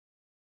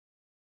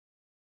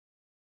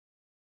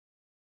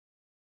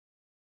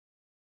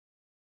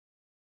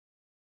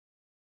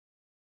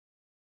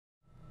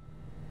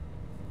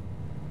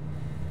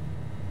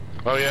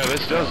Oh yeah,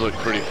 this does look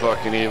pretty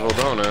fucking evil,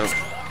 don't it?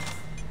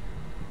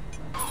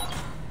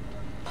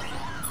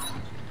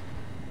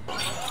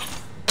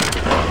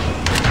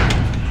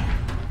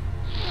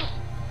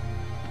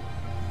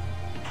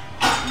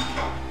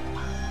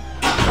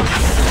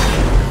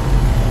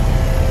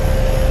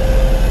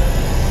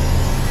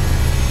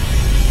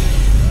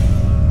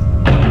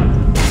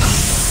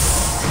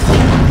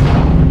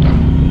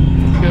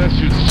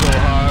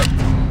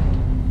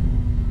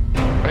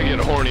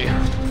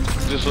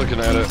 Just looking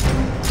at it.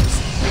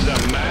 Dude,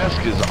 that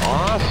mask is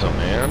awesome,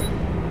 man.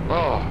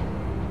 Oh,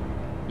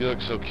 you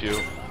look so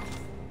cute.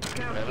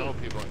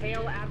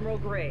 Hail Admiral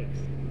Graves.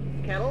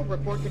 Kettle,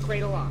 report to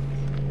Cradle Ops.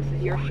 This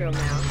is your show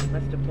now.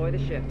 Let's deploy the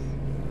ships.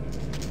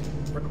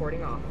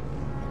 Recording off.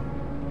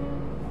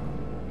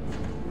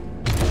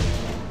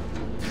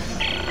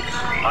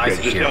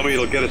 Isaac, just tell me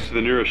it'll get us to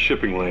the nearest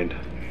shipping lane.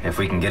 If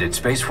we can get it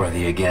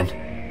spaceworthy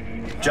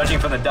again. Judging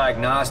from the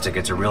diagnostic,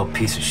 it's a real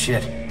piece of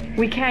shit.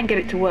 We can get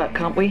it to work,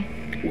 can't we?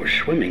 We're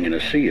swimming in a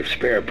sea of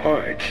spare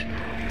parts.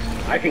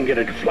 I can get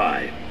it to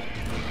fly.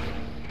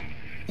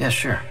 Yeah,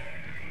 sure.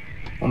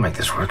 We'll make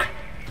this work.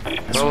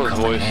 Bella's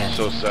voice is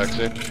so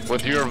sexy.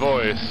 With your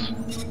voice.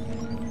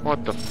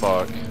 What the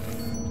fuck?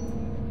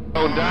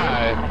 Don't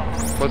die.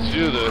 Let's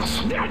do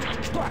this.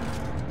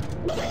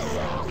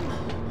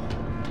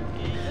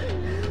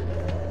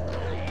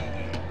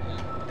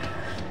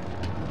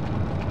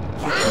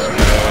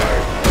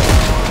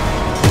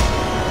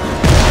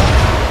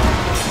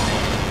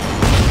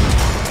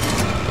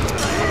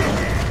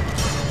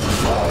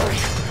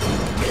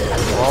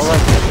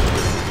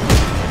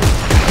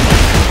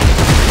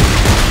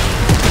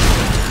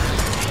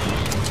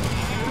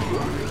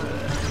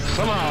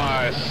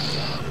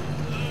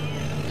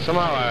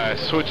 Somehow I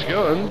switched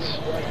guns.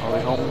 Are we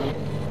home?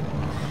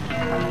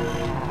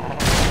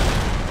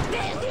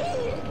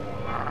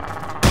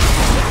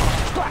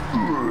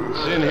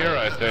 It's in here,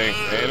 I think,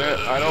 ain't it?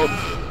 I don't...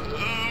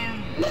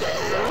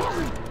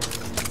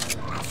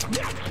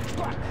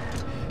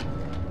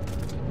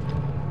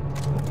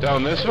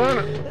 Down this one?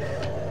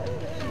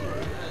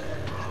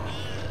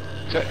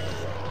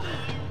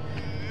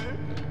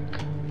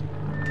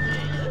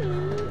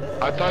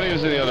 I thought he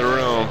was in the other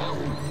room.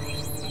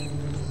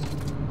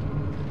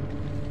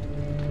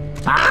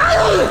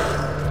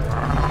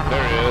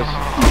 There he is.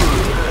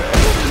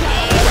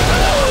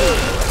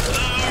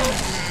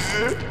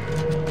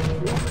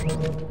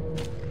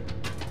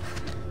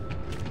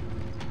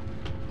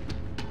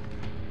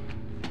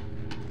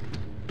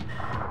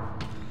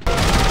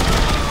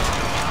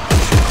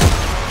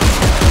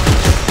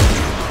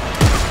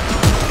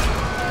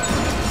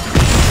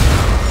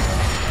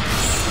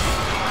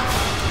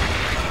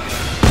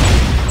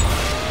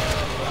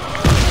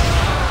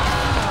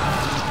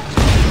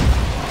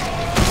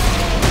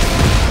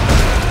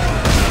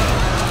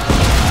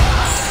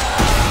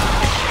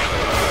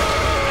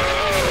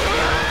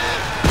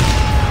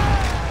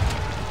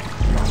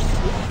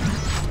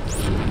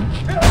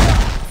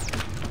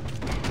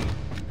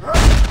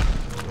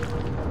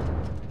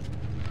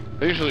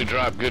 They usually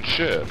drop good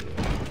shit.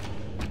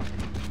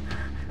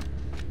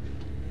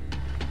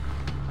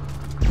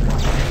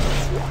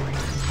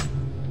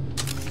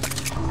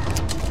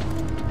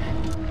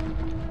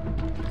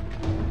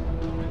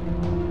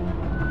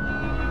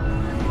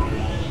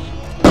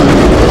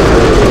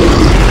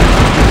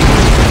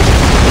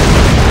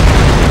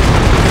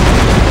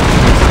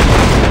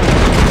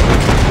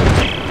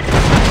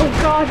 Oh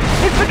god,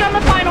 it's begun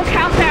the final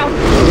countdown!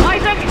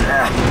 Isaac!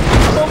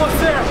 I'm almost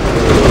there!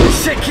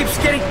 This shit keeps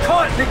getting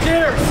caught in the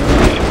gears!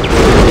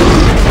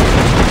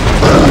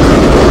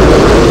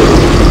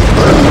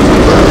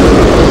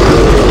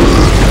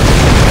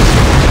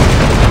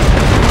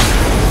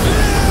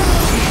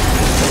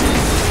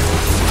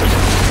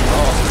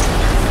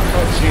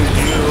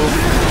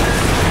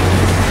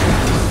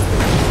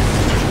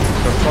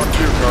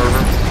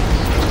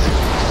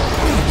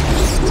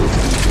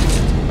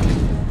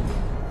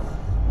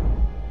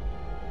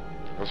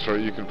 That's right,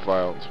 you can fly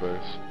out in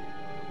space.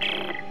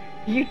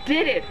 You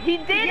did it! He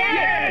did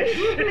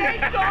it!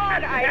 Thank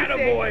God, Isaac!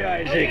 Attaboy,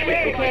 Isaac!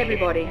 Okay,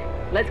 everybody.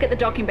 Let's get the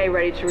docking bay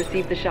ready to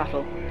receive the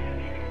shuttle.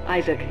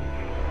 Isaac,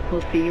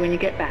 we'll see you when you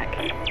get back.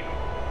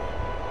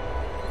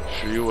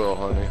 Sure you will,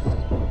 honey.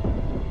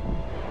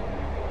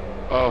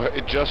 Oh,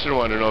 hey, Justin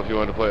wanted to know if you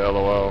wanted to play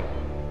LOL.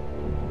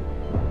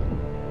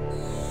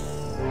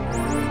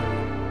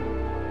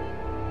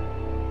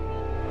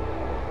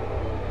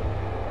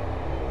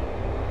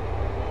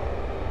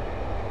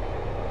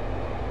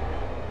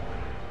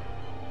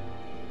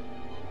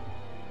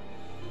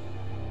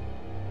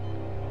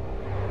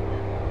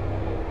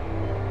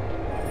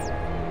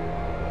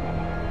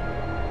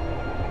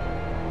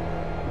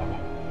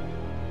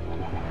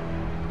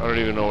 I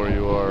don't even know where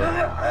you are.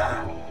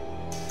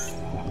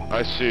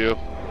 I see you.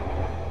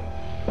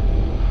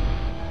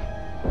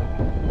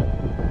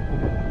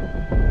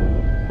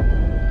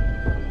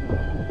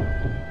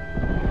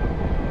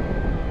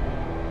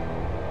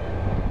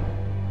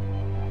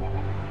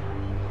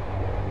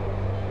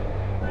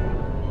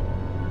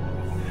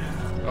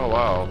 Oh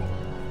wow.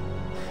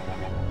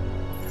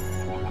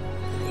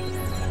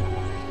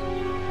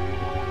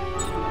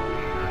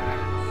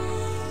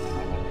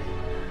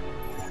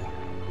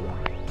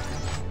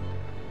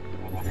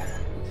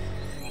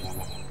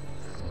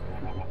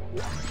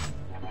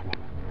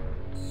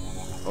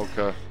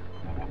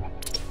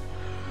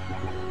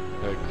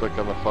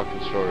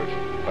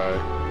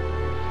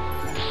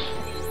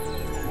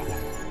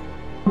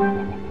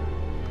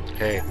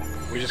 Hey,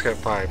 we just got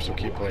 5, so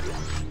keep playing.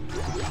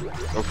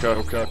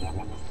 Okay.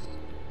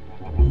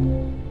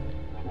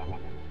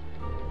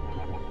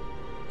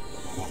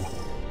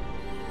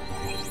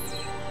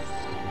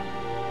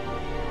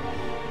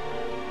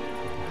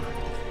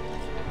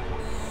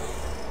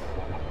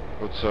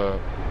 What's up?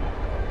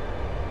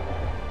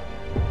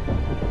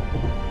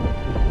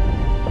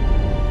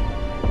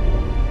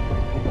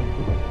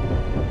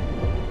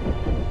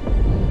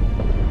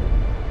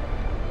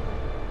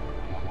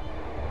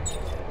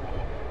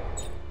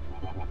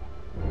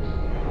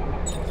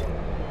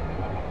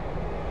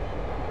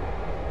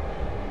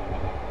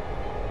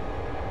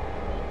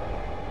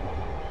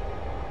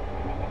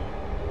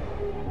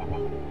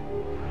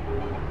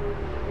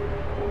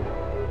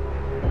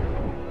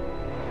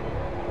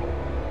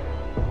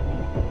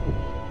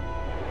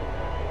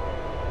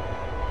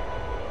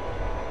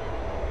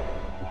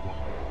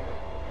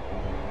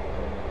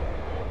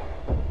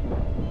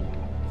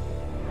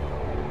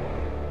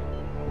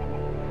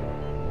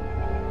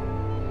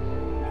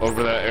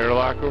 Over that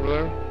airlock over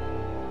there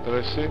that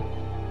I see?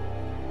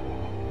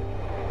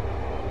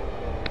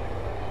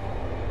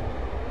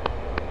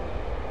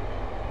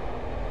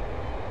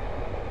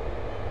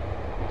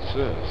 What's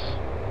this?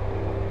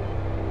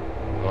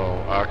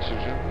 Oh,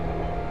 oxygen?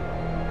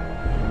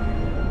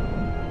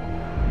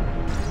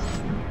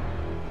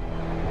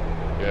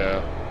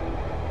 Yeah.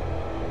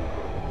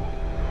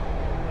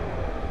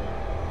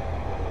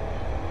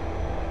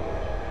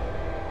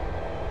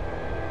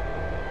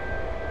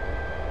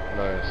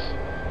 Nice.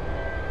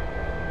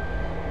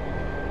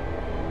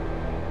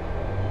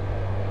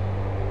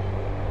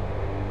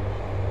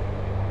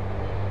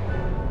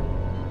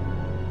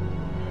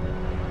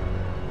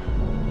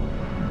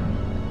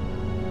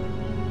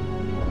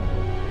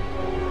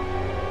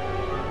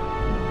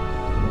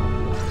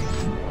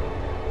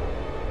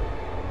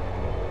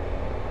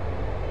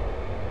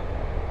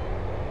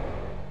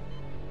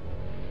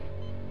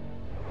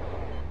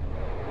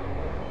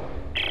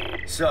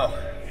 So,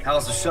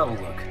 how's the shuttle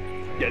look?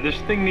 Yeah, this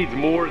thing needs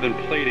more than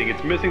plating.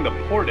 It's missing the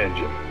port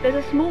engine. There's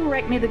a small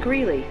wreck near the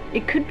Greeley.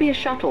 It could be a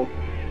shuttle.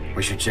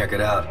 We should check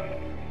it out.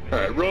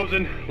 Alright,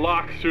 Rosen,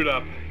 lock, suit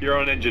up. You're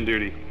on engine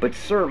duty. But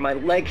sir, my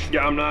legs...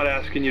 Yeah, I'm not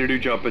asking you to do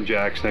jumping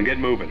jacks. Now get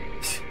moving.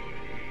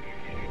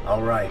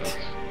 All right.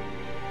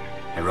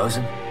 Hey,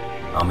 Rosen,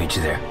 I'll meet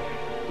you there.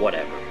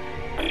 Whatever.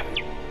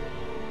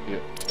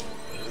 Yeah.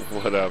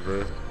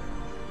 Whatever.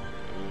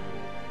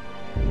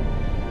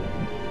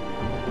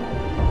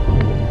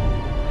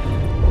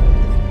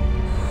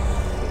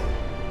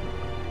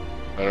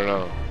 I don't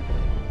know.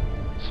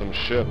 Some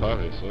ship,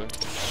 obviously. Is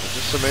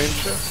this the main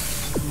ship?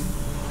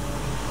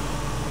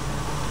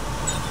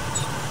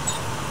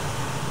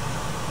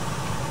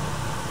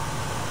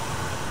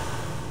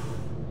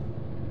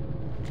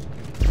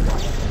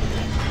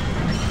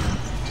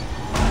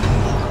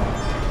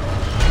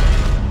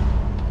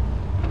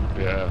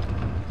 Yeah.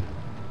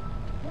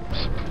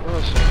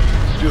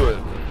 Let's do it.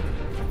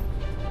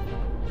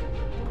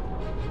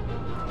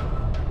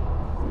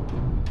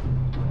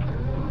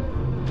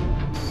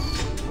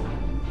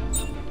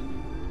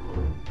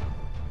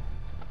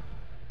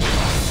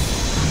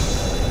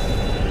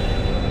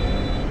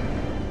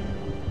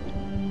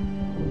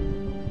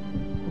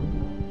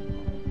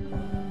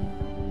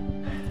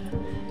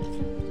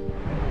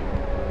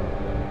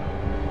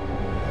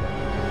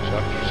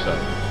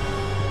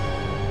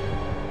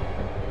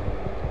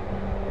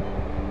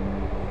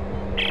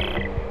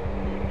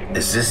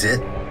 Is this it?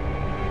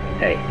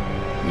 Hey,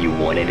 you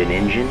wanted an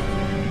engine?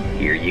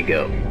 Here you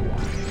go.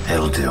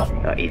 It'll do.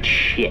 It's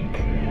shit.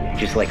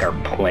 Just like our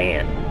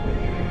plan.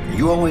 Are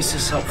you always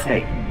this helpful?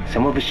 Hey,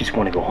 some of us just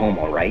want to go home,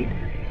 all right?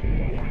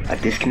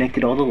 I've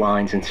disconnected all the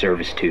lines and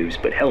service tubes,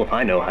 but hell if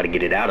I know how to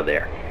get it out of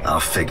there.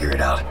 I'll figure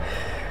it out.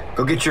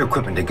 Go get your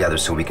equipment together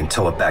so we can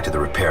tow it back to the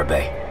repair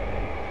bay.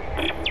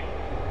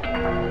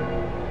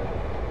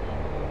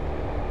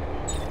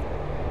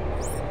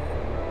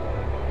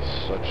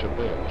 Such a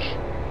bitch.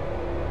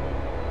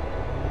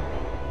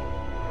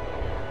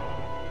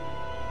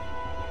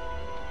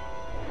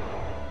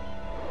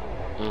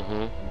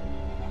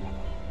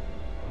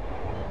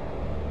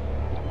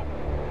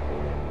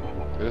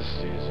 This is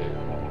easy.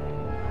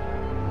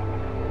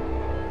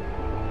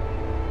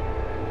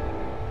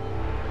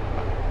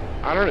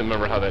 I don't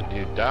remember how that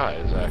dude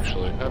dies,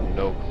 actually. I have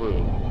no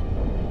clue.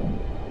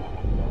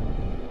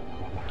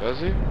 Does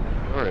he?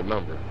 I don't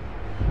remember.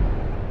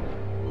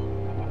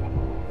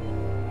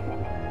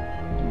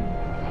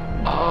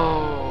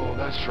 Oh,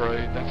 that's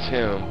right. That's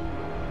him.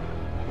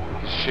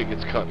 His shit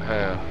gets cut in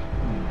half.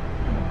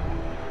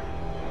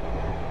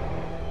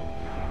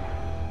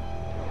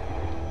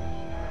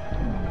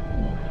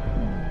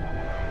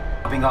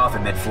 Jumping off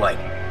in mid-flight.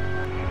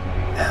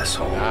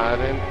 Asshole. Not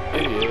an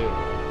idiot.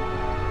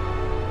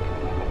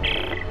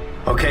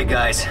 Okay,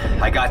 guys.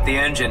 I got the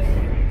engine.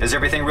 Is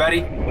everything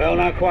ready? Well,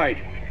 not quite.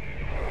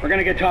 We're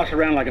gonna get tossed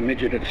around like a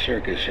midget at a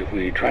circus if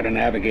we try to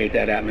navigate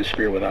that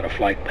atmosphere without a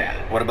flight path.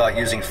 What about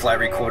using flight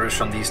recorders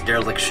from these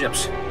derelict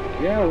ships?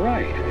 Yeah,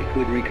 right. I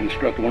could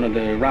reconstruct one of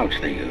the routes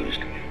they used.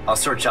 I'll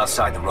search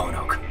outside the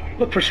Roanoke.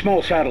 Look for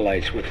small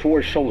satellites with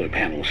 4 solar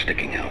panels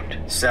sticking out.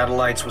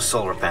 Satellites with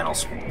solar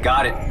panels.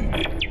 Got it.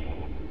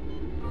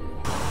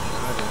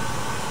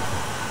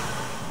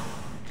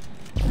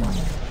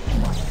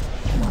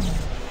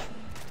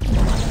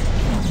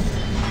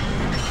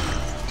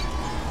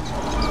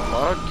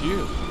 Fuck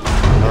you.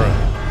 Alright.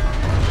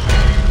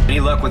 Any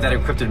luck with that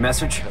encrypted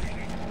message?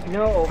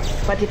 No,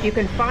 but if you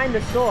can find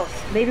the source,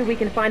 maybe we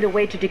can find a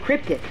way to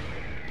decrypt it.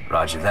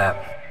 Roger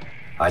that.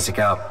 Isaac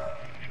out.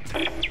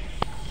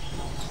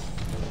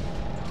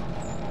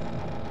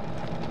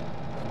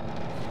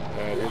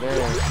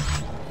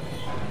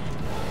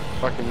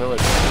 Fucking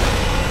military.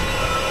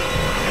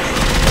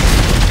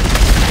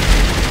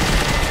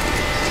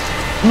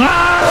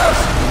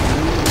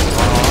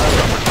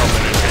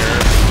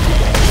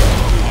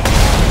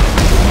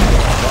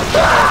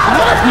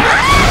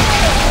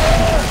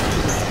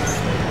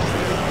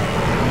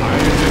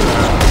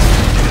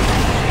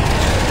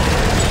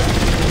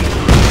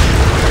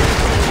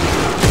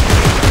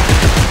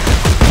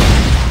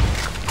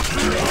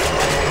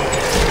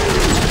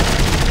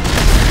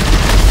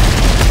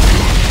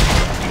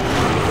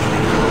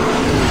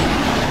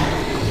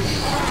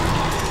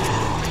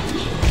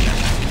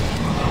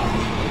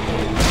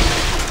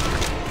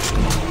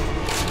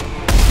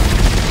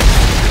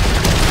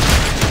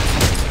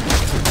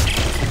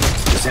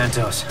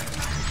 Santos.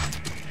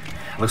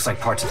 Looks like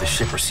parts of the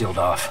ship are sealed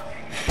off.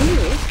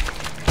 Really?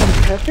 On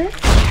purpose?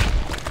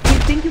 Do you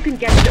think you can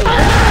get it open?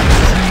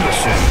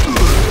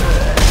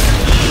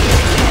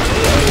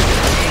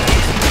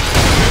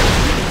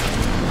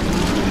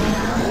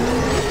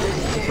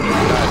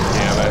 God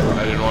damn it,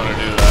 I didn't want to do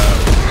that.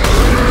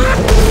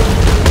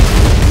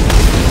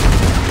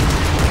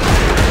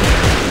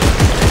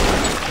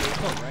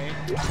 Oh, right?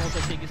 As soon as I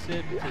take a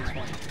sip, it tastes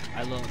funny. I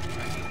love it.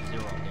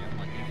 0 there. I'm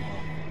like,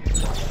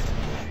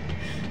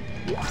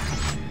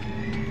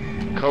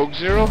 Coke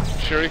Zero?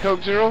 Cherry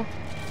Coke Zero?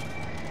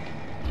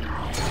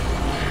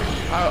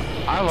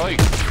 I like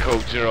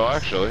Coke Zero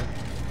actually.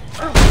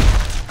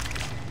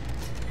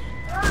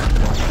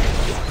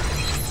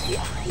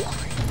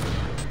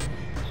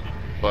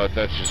 But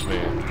that's just me.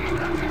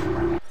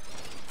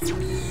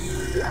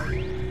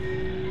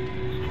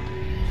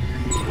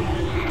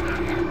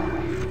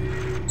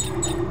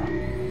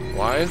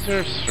 Why is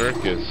there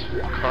circus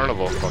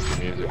carnival fucking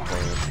music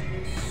playing?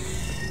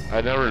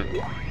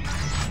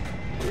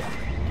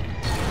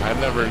 I've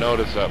never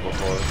noticed that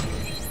before.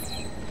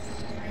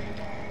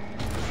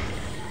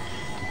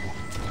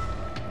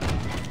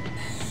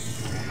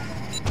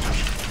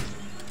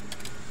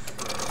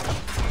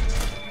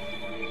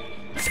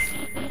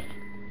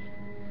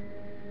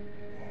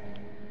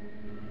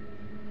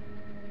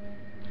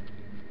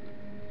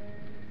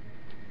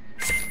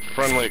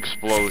 Friendly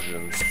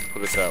explosion,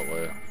 put it that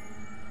way.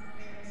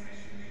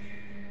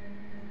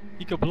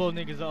 you could blow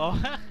niggas off.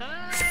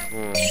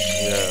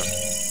 Yeah.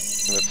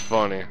 It's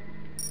funny.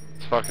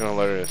 It's fucking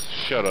hilarious.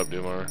 Shut up,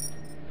 Dumar.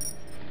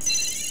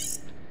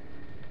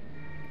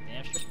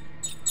 Damn sure.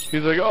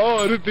 He's like, oh,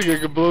 I didn't think I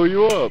could blow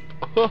you up.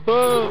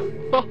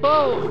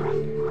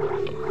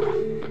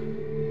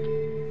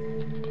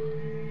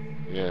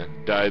 Yeah,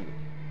 died.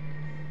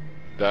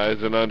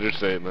 Die's an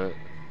understatement.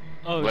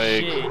 Oh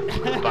Legs,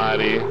 shit.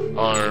 body,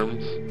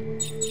 arms.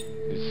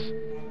 He's...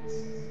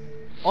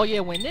 Oh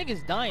yeah, when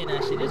niggas dying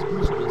that shit, it's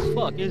gruesome as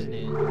fuck, isn't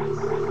it?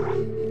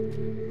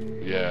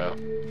 Yeah.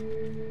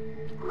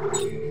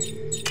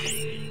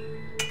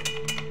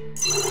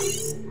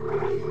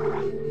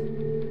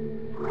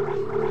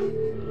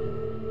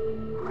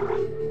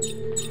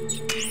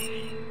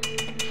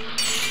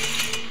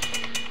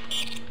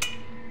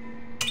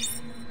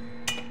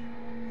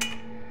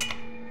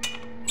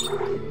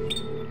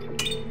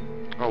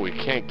 Oh, we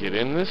can't get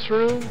in this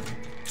room?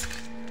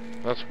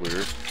 That's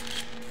weird.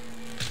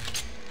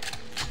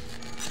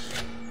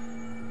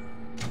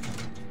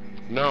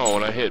 No,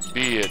 when I hit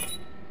B, it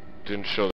didn't show